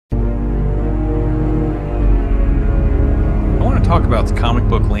about the comic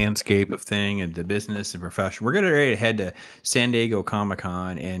book landscape of thing and the business and profession. We're getting ready to head to San Diego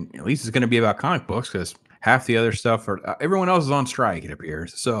Comic-Con, and at least it's going to be about comic books because half the other stuff, everyone else is on strike, it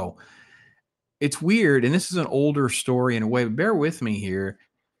appears. So it's weird, and this is an older story in a way, but bear with me here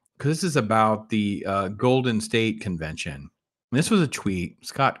because this is about the Golden State Convention. And this was a tweet.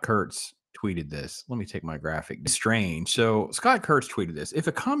 Scott Kurtz tweeted this. Let me take my graphic. Strange. So Scott Kurtz tweeted this. If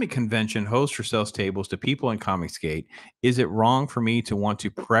a comic convention hosts or sells tables to people in Comicsgate, is it wrong for me to want to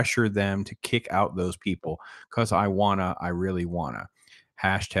pressure them to kick out those people? Because I really wanna.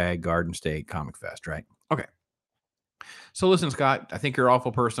 Hashtag Garden State Comic Fest, right? Okay. So listen, Scott, I think you're an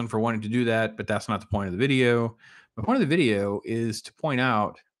awful person for wanting to do that, but that's not the point of the video. The point of the video is to point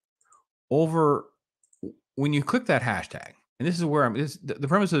out over when you click that hashtag, and this is where the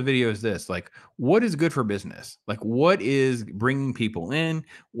premise of the video is this, like, what is good for business? Like, what is bringing people in?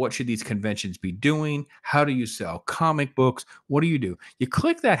 What should these conventions be doing? How do you sell comic books? What do? You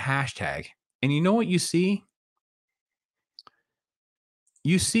click that hashtag, and you know what you see?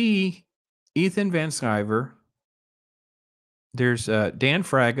 You see Ethan Van Sciver. There's Dan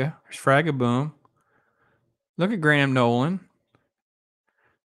Fraga. There's Fraga Boom. Look at Graham Nolan.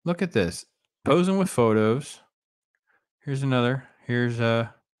 Look at this. Posing with photos. Here's another. Here's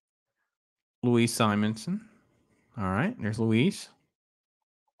Louise Simonson. All right, there's Louise.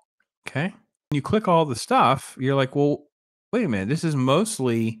 Okay. When you click all the stuff, you're like, well, wait a minute. This is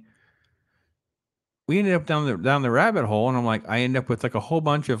mostly. We ended up down the rabbit hole, and I'm like, I end up with like a whole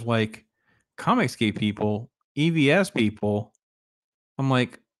bunch of like Comicsgate people, EVS people. I'm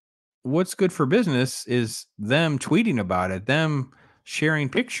like, what's good for business is them tweeting about it, them sharing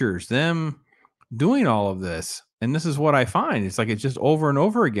pictures, them doing all of this. And this is what I find. It's like it's just over and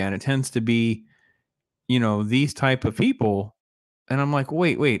over again. It tends to be, these type of people. And I'm like,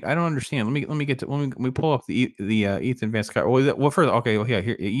 wait, I don't understand. Let me pull up the Ethan Van Scott. Well, first, okay, well, yeah,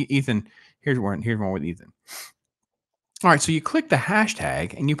 here, Ethan. Here's one with Ethan. All right, so you click the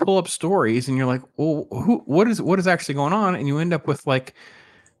hashtag and you pull up stories, and you're like, well, what is actually going on? And you end up with like,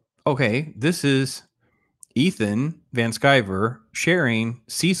 okay, this is Ethan Van Sciver sharing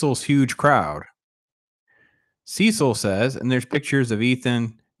Cecil's huge crowd. Cecil says, and there's pictures of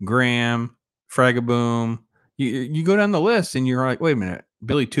Ethan, Graham, Fragaboom. You go down the list, and you're like, wait a minute,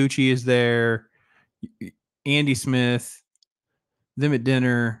 Billy Tucci is there, Andy Smith, them at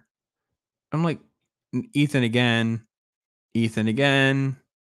dinner. I'm like, Ethan again, Ethan again,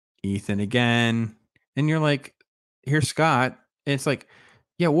 Ethan again. And you're like, here's Scott. And it's like,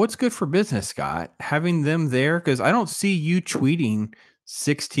 yeah, what's good for business, Scott? Having them there? Because I don't see you tweeting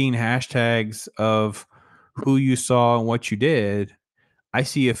 16 hashtags of who you saw and what you did. I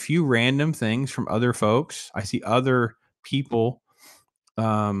see a few random things from other folks. I see other people.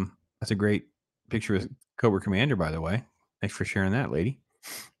 That's a great picture of Cobra Commander, by the way. Thanks for sharing that, lady.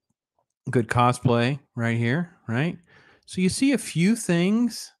 Good cosplay right here, right? So you see a few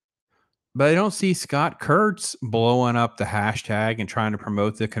things, but I don't see Scott Kurtz blowing up the hashtag and trying to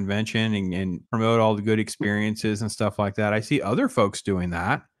promote the convention and promote all the good experiences and stuff like that. I see other folks doing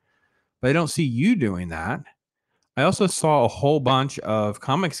that, but I don't see you doing that. I also saw a whole bunch of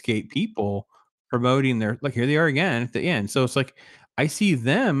Comicsgate people promoting look, here they are again at the end. So it's like, I see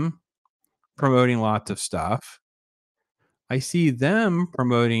them promoting lots of stuff. I see them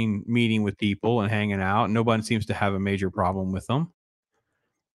promoting meeting with people and hanging out. No one seems to have a major problem with them.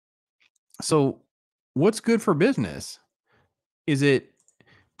 So what's good for business? Is it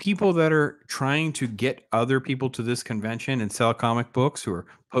people that are trying to get other people to this convention and sell comic books, who are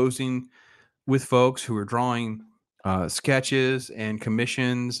posing with folks who are drawing sketches and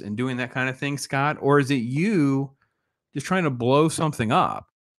commissions and doing that kind of thing, Scott? Or is it you just trying to blow something up?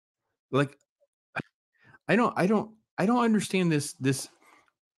 Like, I don't understand this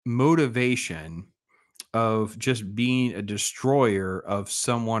motivation of just being a destroyer of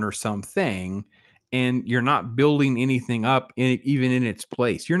someone or something, and you're not building anything up even in its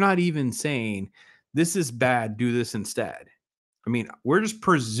place. You're not even saying this is bad, do this instead. I mean, we're just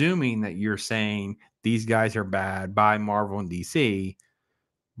presuming that you're saying these guys are bad by Marvel and DC,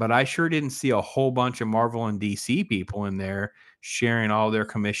 but I sure didn't see a whole bunch of Marvel and DC people in there sharing all their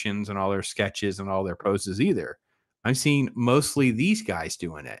commissions and all their sketches and all their poses either. I'm seeing mostly these guys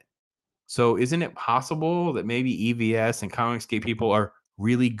doing it. So isn't it possible that maybe EVS and Comicsgate people are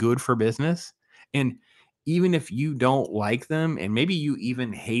really good for business? And even if you don't like them, and maybe you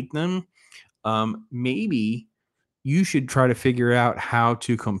even hate them, maybe you should try to figure out how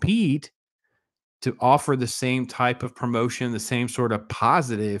to compete to offer the same type of promotion, the same sort of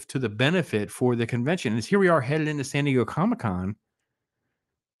positive to the benefit for the convention. And here we are headed into San Diego Comic-Con.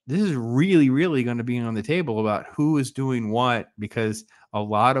 this is really, really going to be on the table about who is doing what, because a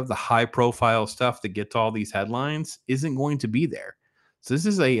lot of the high profile stuff that gets all these headlines isn't going to be there. So this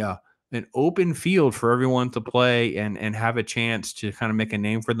is an open field for everyone to play and have a chance to kind of make a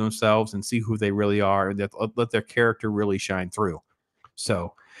name for themselves and see who they really are, and let their character really shine through.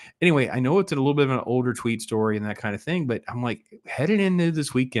 So anyway, I know it's a little bit of an older tweet story and that kind of thing, but I'm like, headed into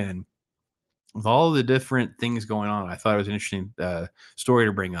this weekend with all the different things going on, I thought it was an interesting story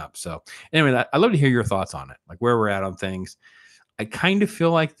to bring up. So anyway, I'd love to hear your thoughts on it, like where we're at on things. I kind of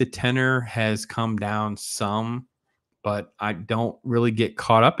feel like the tenor has come down some, but I don't really get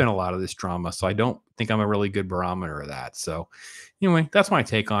caught up in a lot of this drama. So I don't think I'm a really good barometer of that. So anyway, that's my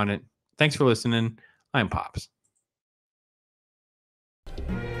take on it. Thanks for listening. I'm Pops.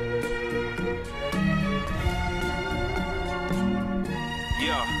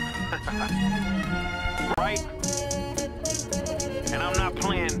 Yeah. Right?